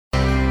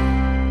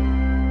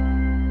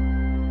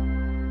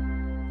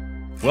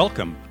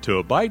Welcome to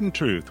Abide in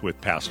Truth with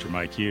Pastor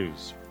Mike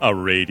Hughes, a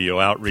radio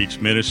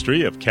outreach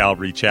ministry of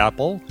Calvary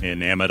Chapel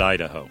in Emmett,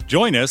 Idaho.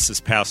 Join us as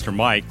Pastor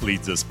Mike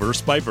leads us verse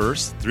by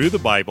verse through the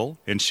Bible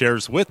and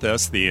shares with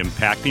us the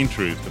impacting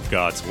truth of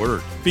God's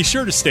Word. Be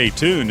sure to stay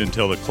tuned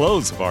until the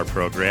close of our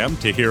program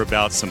to hear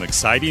about some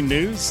exciting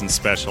news and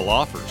special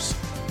offers.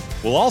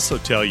 We'll also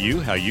tell you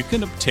how you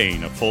can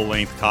obtain a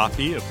full-length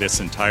copy of this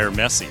entire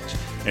message.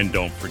 And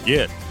don't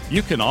forget,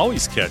 you can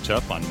always catch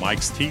up on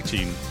Mike's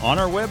teaching on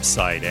our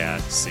website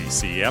at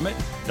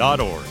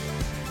ccemmett.org.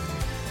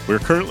 We're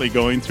currently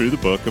going through the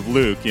book of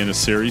Luke in a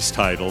series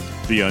titled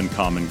The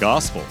Uncommon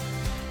Gospel.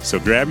 So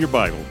grab your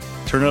Bible,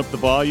 turn up the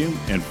volume,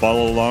 and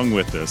follow along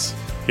with us.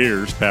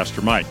 Here's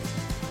Pastor Mike.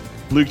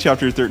 Luke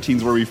chapter 13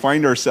 is where we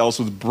find ourselves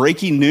with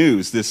breaking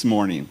news this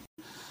morning.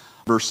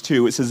 Verse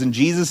 2, it says, "And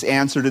Jesus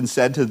answered and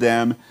said to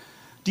them,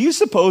 'Do you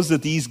suppose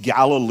that these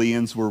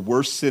Galileans were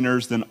worse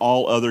sinners than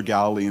all other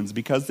Galileans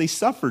because they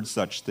suffered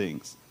such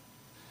things?'"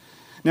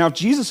 Now, if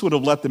Jesus would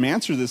have let them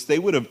answer this, they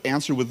would have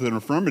answered with an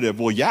affirmative,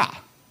 well, yeah.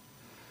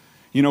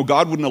 You know,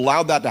 God wouldn't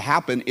allow that to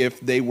happen if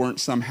they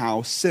weren't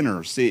somehow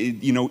sinners.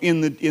 You know,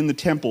 in the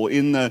temple,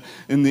 in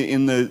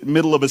the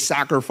middle of a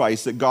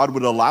sacrifice, that God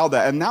would allow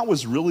that. And that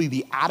was really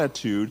the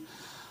attitude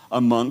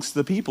amongst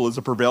the people. It's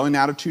a prevailing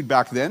attitude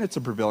back then. It's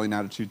a prevailing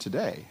attitude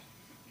today.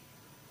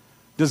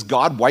 Does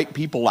God wipe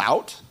people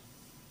out?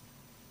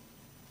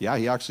 Yeah,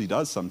 he actually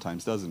does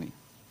sometimes, doesn't he?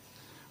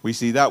 We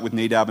see that with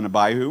Nadab and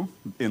Abihu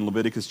in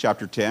Leviticus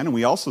chapter 10, and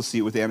we also see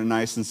it with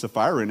Ananias and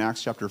Sapphira in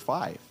Acts chapter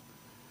 5.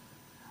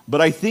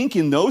 But I think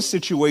in those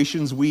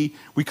situations, we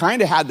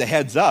kind of had the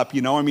heads up,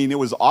 you know. I mean, it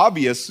was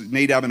obvious,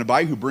 Nadab and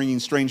Abihu bringing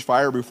strange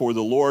fire before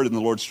the Lord, and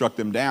the Lord struck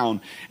them down.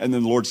 And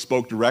then the Lord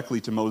spoke directly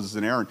to Moses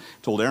and Aaron,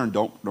 told Aaron,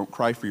 don't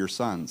cry for your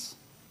sons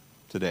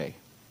today.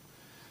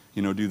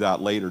 You know, do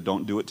that later.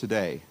 Don't do it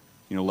today,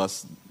 you know,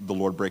 lest the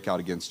Lord break out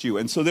against you.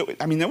 And so,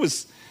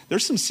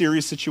 there's some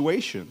serious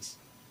situations.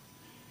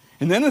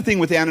 And then the thing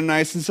with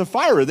Ananias and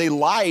Sapphira, they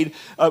lied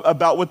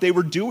about what they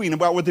were doing,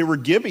 about what they were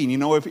giving. You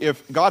know,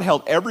 if God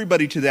held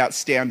everybody to that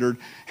standard,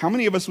 how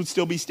many of us would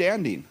still be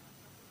standing?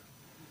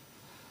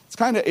 It's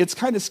kind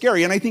of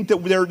scary. And I think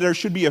that there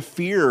should be a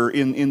fear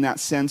in that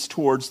sense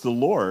towards the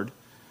Lord.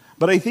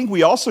 But I think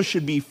we also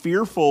should be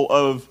fearful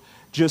of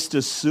just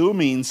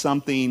assuming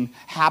something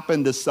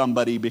happened to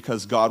somebody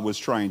because God was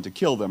trying to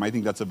kill them. I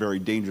think that's a very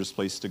dangerous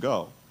place to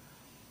go.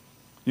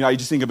 You know, I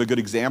just think of a good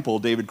example.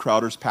 David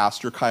Crowder's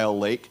pastor, Kyle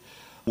Lake,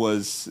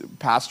 was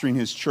pastoring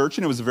his church,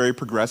 and it was a very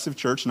progressive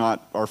church,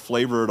 not our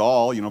flavor at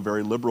all, you know,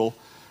 very liberal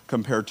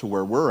compared to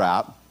where we're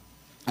at.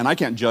 And I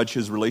can't judge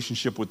his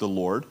relationship with the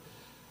Lord,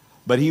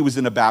 but he was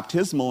in a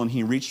baptismal, and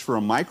he reached for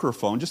a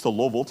microphone, just a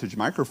low-voltage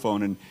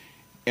microphone,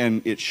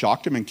 and it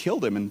shocked him and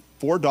killed him, and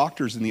 4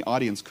 doctors in the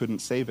audience couldn't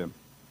save him.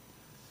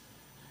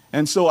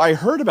 And so I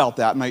heard about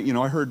that, and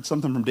I heard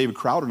something from David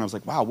Crowder, and I was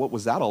like, wow, what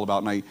was that all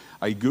about? And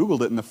I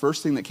Googled it, and the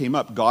first thing that came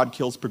up, God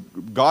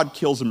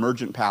kills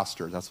emergent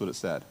pastor. That's what it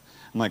said.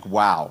 I'm like,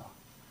 wow,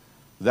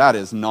 that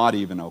is not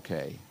even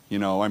okay. You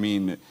know, I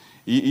mean,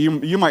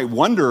 you might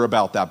wonder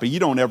about that, but you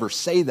don't ever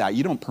say that.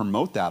 You don't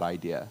promote that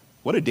idea.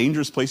 What a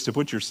dangerous place to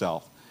put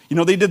yourself. You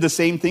know, they did the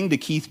same thing to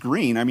Keith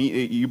Green. I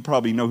mean, you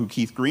probably know who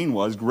Keith Green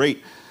was.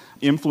 Great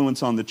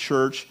influence on the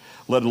church,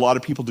 led a lot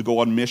of people to go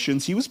on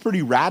missions. He was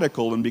pretty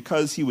radical, and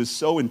because he was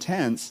so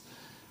intense,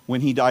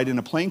 when he died in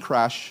a plane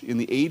crash in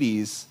the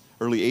 80s,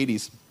 early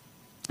 80s,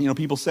 you know,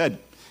 people said,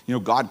 you know,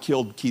 God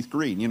killed Keith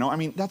Green. You know, I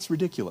mean, that's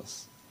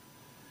ridiculous.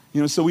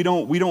 You know, so we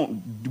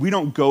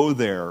don't go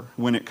there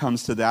when it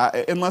comes to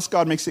that. Unless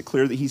God makes it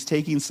clear that he's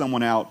taking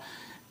someone out,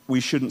 we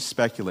shouldn't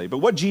speculate. But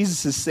what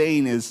Jesus is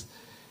saying is,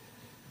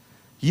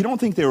 you don't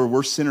think they were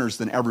worse sinners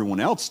than everyone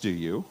else, do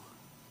you?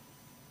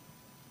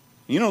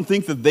 You don't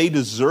think that they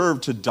deserve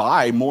to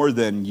die more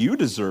than you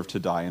deserve to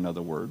die, in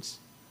other words.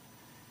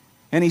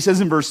 And he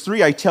says in verse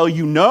 3, I tell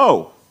you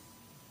no,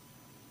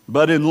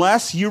 but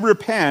unless you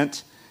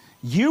repent,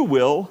 you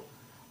will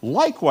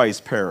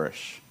likewise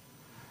perish.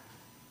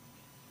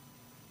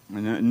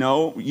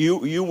 No,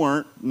 you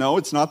weren't. No,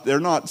 it's not. They're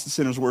not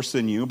sinners worse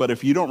than you, but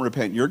if you don't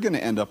repent, you're going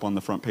to end up on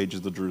the front page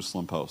of the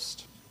Jerusalem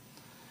Post.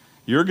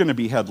 You're going to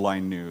be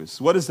headline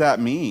news. What does that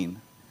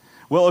mean?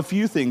 Well, a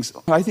few things.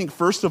 I think,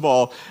 first of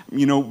all,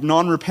 you know,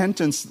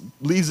 non-repentance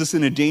leaves us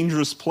in a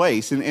dangerous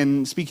place.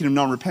 And speaking of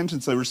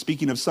non-repentance, I was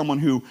speaking of someone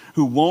who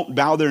won't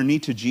bow their knee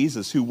to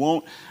Jesus, who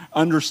won't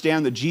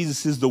understand that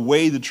Jesus is the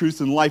way, the truth,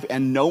 and life,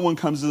 and no one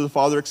comes to the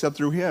Father except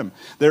through him.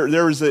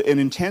 There is an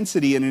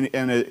intensity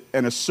and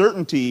a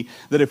certainty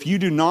that if you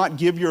do not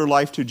give your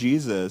life to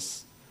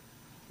Jesus,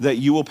 that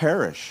you will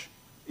perish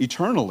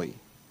eternally.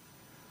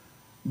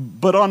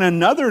 But on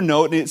another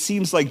note, and it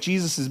seems like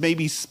Jesus is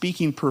maybe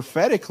speaking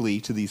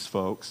prophetically to these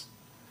folks,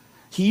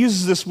 he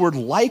uses this word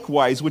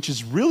likewise, which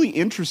is really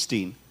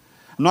interesting.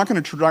 I'm not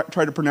going to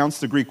try to pronounce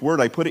the Greek word.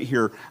 I put it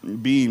here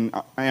being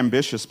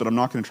ambitious, but I'm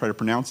not going to try to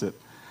pronounce it.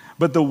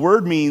 But the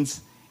word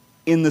means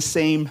in the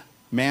same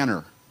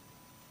manner.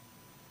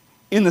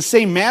 In the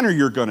same manner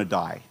you're going to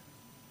die.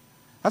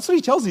 That's what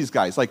he tells these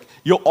guys. Like,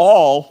 you'll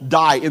all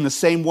die in the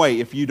same way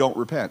if you don't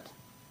repent.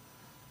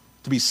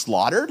 To be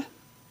slaughtered?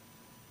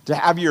 To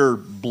have your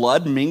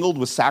blood mingled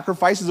with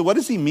sacrifices? What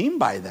does he mean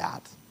by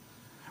that?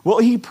 Well,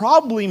 he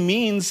probably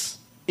means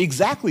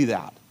exactly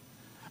that.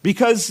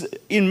 Because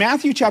in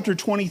Matthew chapter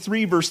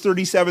 23, verse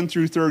 37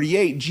 through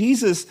 38,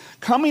 Jesus,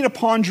 coming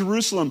upon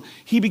Jerusalem,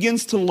 he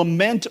begins to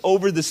lament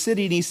over the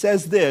city, and he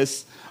says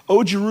this,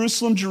 "O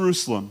Jerusalem,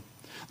 Jerusalem,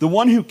 the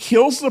one who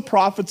kills the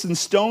prophets and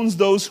stones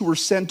those who were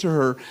sent to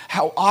her,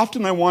 how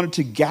often I wanted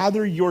to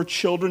gather your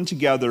children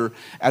together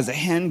as a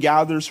hen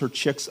gathers her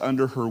chicks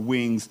under her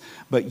wings,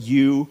 but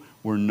you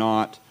were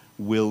not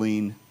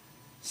willing.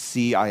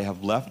 See, I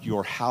have left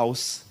your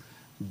house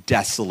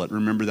desolate."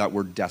 Remember that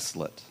word,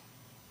 desolate.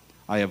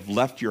 I have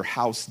left your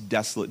house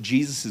desolate.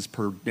 Jesus is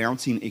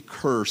pronouncing a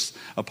curse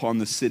upon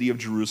the city of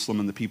Jerusalem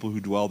and the people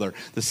who dwell there.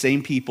 The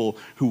same people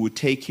who would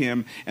take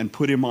him and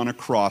put him on a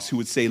cross, who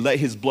would say, "Let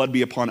his blood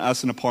be upon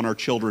us and upon our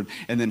children,"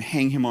 and then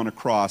hang him on a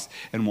cross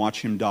and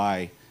watch him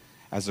die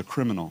as a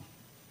criminal.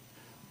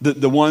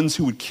 The ones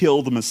who would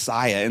kill the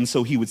Messiah, and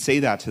so he would say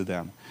that to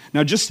them.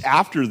 Now, just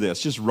after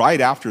this, just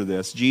right after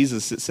this,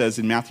 Jesus, it says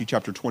in Matthew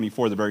chapter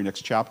 24, the very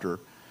next chapter,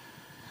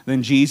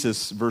 then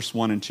Jesus, verse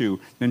 1 and 2,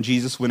 then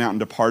Jesus went out and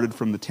departed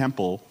from the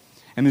temple,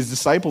 and his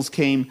disciples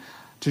came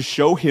to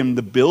show him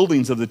the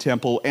buildings of the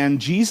temple. And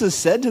Jesus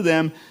said to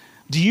them,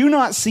 "Do you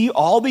not see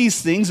all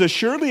these things?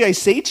 Assuredly I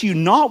say to you,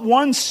 not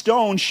one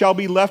stone shall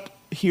be left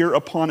here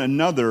upon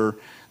another,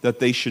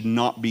 that they should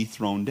not be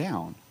thrown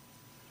down."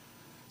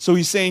 So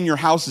he's saying your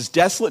house is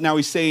desolate. Now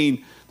he's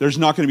saying there's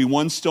not going to be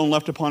one stone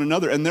left upon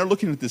another. And they're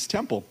looking at this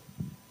temple.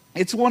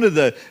 It's one of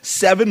the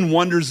 7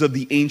 wonders of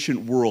the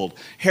ancient world.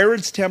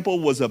 Herod's temple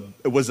was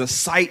a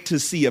sight to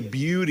see, a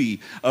beauty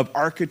of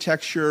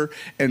architecture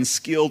and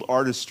skilled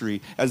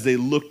artistry as they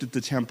looked at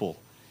the temple.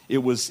 It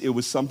was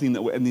something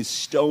that, and these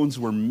stones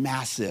were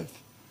massive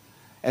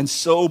and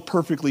so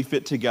perfectly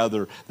fit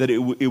together that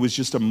it was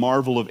just a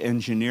marvel of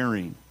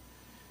engineering.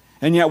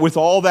 And yet with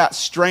all that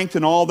strength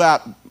and all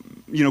that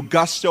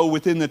gusto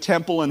within the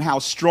temple and how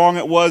strong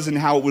it was and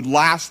how it would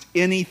last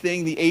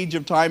anything, the age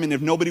of time, and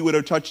if nobody would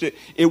have touched it,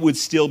 it would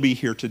still be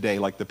here today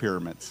like the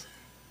pyramids.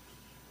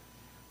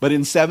 But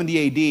in 70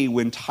 AD,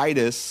 when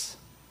Titus,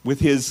 with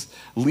his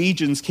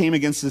legions, came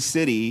against the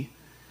city,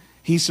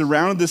 he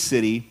surrounded the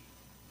city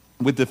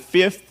with the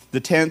 5th, the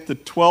 10th, the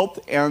 12th,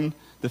 and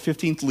the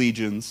 15th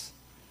legions,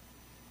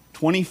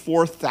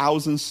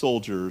 24,000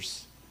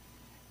 soldiers,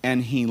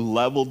 and he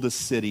leveled the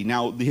city.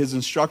 Now, his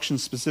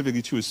instructions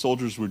specifically to his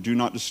soldiers were, do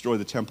not destroy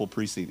the temple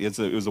precinct. It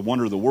was a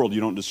wonder of the world.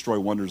 You don't destroy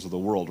wonders of the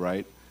world,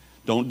 right?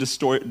 Don't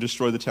destroy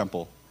the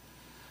temple.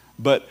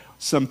 But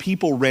some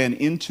people ran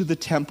into the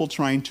temple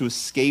trying to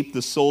escape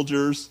the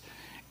soldiers,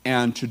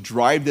 and to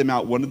drive them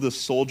out, one of the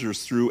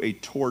soldiers threw a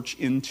torch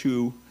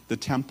into the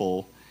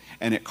temple,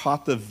 and it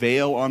caught the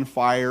veil on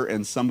fire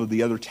and some of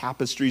the other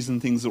tapestries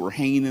and things that were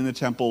hanging in the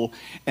temple,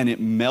 and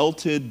it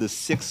melted the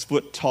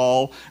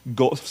 6-foot-tall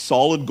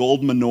solid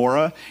gold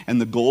menorah,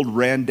 and the gold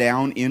ran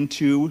down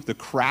into the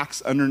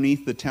cracks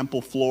underneath the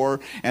temple floor,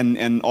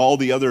 and all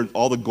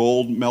the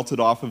gold melted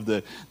off of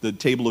the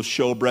table of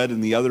showbread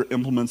and the other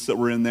implements that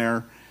were in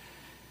there.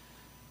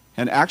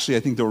 And actually, I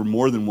think there were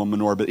more than one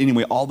menorah, but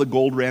anyway, all the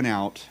gold ran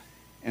out.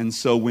 And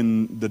so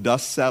when the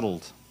dust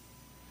settled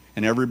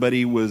and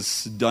everybody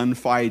was done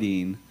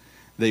fighting,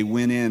 they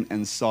went in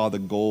and saw the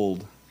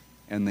gold,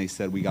 and they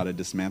said, "We got to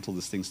dismantle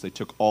this thing." So they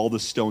took all the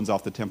stones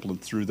off the temple and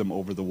threw them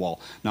over the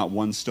wall. Not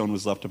one stone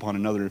was left upon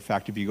another. In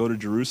fact, if you go to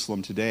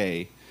Jerusalem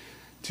today,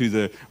 to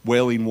the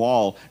Wailing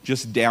Wall,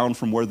 just down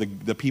from where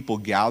the people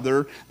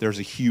gather, there's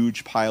a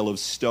huge pile of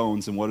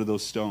stones. And what are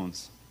those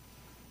stones?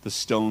 The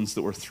stones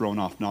that were thrown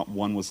off. Not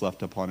one was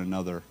left upon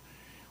another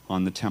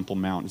on the Temple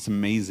Mount. It's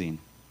amazing.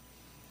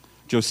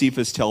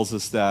 Josephus tells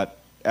us that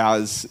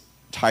as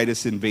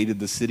Titus invaded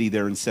the city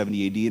there in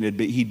 70 AD, and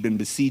he'd been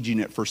besieging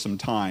it for some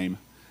time,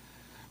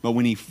 but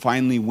when he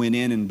finally went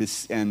in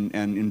and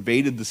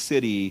invaded the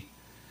city,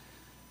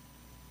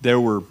 there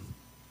were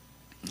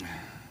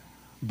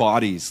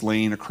bodies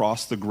laying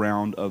across the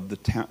ground of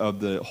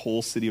the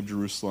whole city of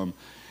Jerusalem.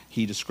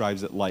 He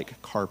describes it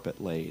like carpet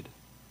laid.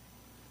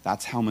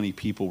 That's how many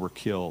people were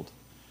killed.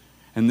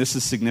 And this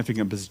is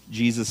significant because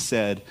Jesus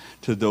said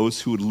to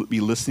those who would be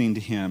listening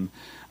to him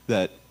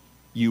that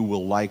you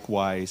will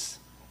likewise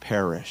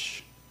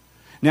perish.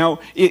 Now,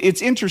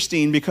 it's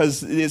interesting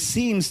because it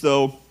seems,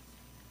 though,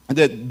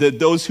 that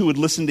those who would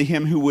listen to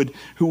him, who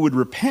would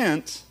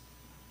repent,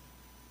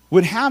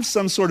 would have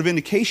some sort of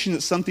indication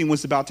that something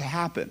was about to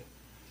happen.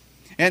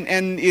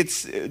 And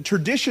it's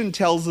tradition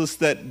tells us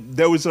that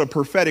there was a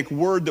prophetic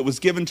word that was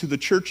given to the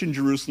church in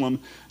Jerusalem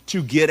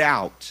to get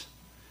out.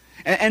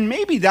 And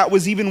maybe that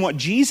was even what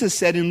Jesus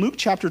said in Luke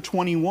chapter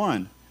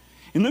 21.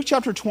 In Luke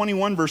chapter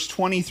 21, verse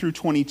 20 through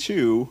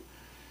 22,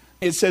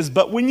 it says,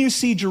 "But when you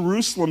see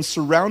Jerusalem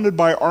surrounded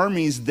by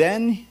armies,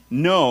 then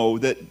know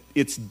that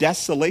its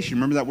desolation,"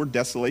 remember that word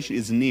desolation,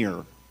 is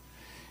near.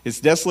 Its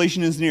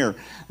desolation is near.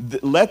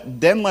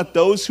 Then let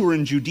those who are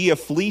in Judea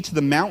flee to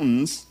the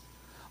mountains.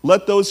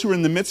 Let those who are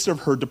in the midst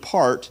of her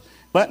depart.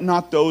 Let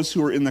not those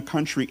who are in the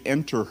country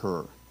enter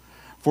her.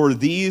 For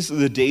these are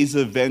the days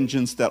of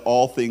vengeance, that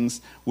all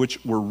things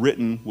which were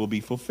written will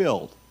be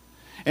fulfilled.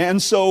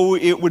 And so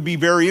it would be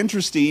very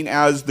interesting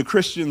as the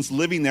Christians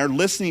living there,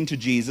 listening to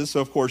Jesus.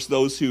 So of course,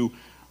 those who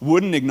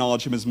wouldn't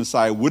acknowledge him as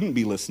Messiah wouldn't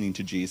be listening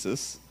to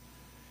Jesus,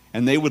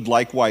 and they would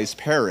likewise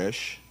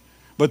perish.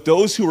 But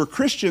those who were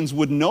Christians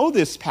would know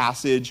this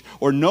passage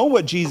or know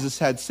what Jesus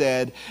had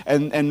said,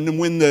 and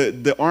when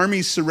the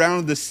armies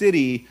surrounded the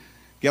city,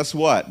 guess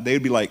what?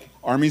 They'd be like,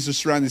 armies are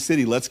surrounding the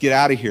city, let's get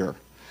out of here.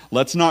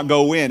 Let's not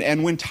go in.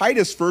 And when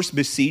Titus first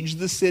besieged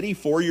the city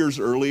 4 years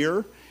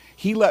earlier,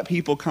 he let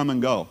people come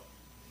and go.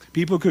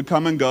 People could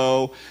come and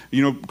go,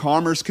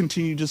 commerce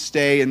continued to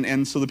stay,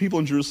 and so the people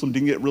in Jerusalem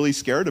didn't get really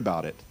scared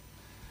about it.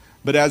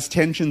 But as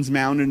tensions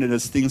mounted and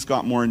as things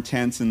got more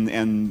intense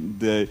and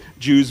the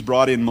Jews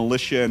brought in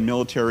militia and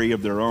military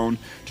of their own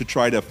to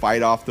try to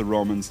fight off the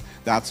Romans,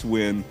 that's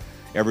when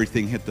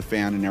everything hit the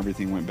fan and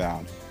everything went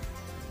bad.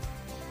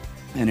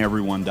 And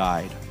everyone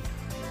died.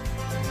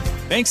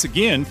 Thanks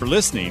again for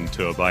listening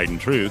to Abide in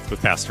Truth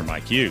with Pastor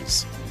Mike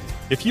Hughes.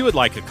 If you would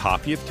like a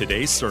copy of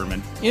today's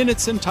sermon in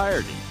its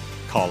entirety,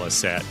 call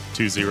us at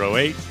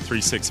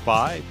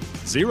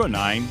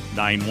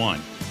 208-365-0991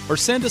 or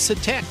send us a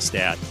text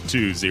at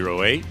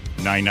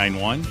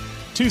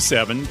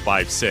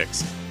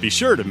 208-991-2756. Be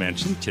sure to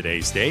mention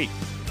today's date.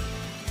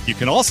 You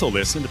can also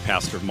listen to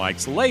Pastor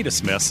Mike's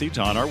latest message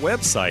on our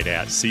website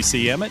at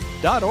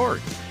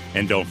ccemmett.org.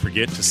 And don't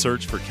forget to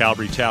search for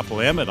Calvary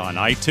Chapel Emmett on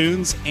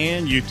iTunes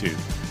and YouTube.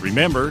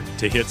 Remember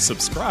to hit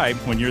subscribe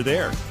when you're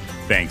there.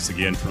 Thanks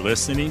again for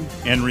listening,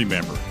 and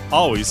remember,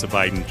 always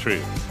abide in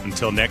truth.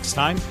 Until next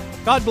time,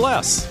 God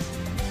bless.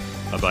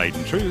 Abide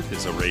in Truth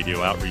is a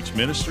radio outreach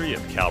ministry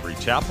of Calvary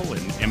Chapel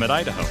in Emmett,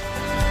 Idaho.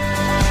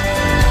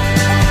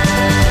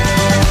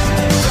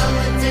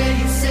 Someday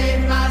you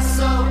saved my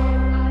soul,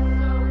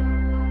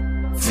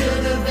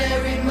 till the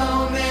very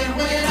moment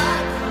when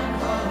I come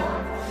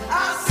home.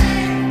 I'll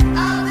sing,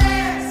 I'll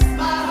dance,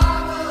 my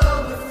heart will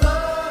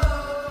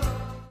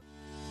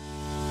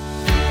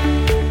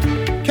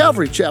overflow.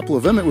 Calvary Chapel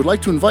of Emmett would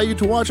like to invite you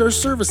to watch our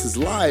services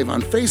live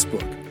on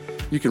Facebook.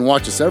 You can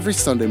watch us every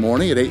Sunday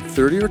morning at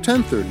 8:30 or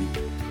 10:30.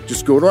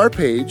 Just go to our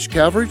page,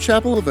 Calvary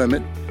Chapel of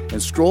Emmett,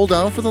 and scroll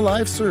down for the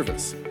live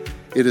service.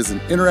 It is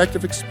an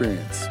interactive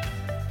experience.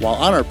 While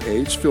on our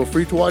page, feel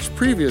free to watch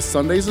previous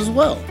Sundays as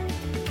well.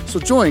 So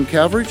join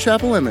Calvary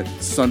Chapel Emmett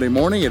Sunday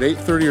morning at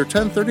 8:30 or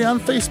 10:30 on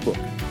Facebook.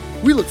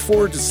 We look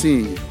forward to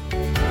seeing you.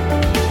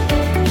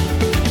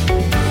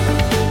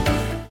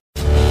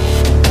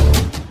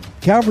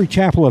 Calvary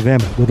Chapel of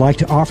Emmett would like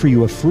to offer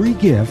you a free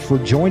gift for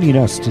joining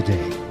us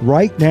today.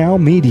 Right Now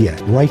Media.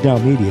 Right Now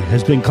Media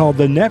has been called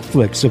the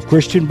Netflix of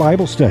Christian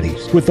Bible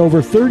studies. With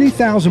over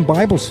 30,000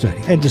 Bible study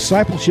and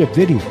discipleship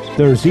videos,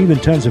 there's even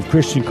tons of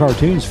Christian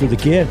cartoons for the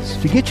kids.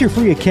 To get your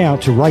free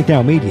account to Right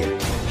Now Media,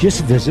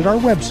 just visit our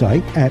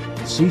website at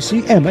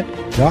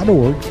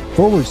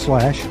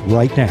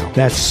ccemmett.org/right now.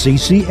 That's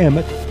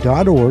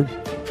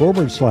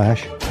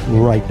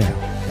ccemmett.org/right now.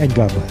 And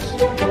God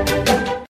bless.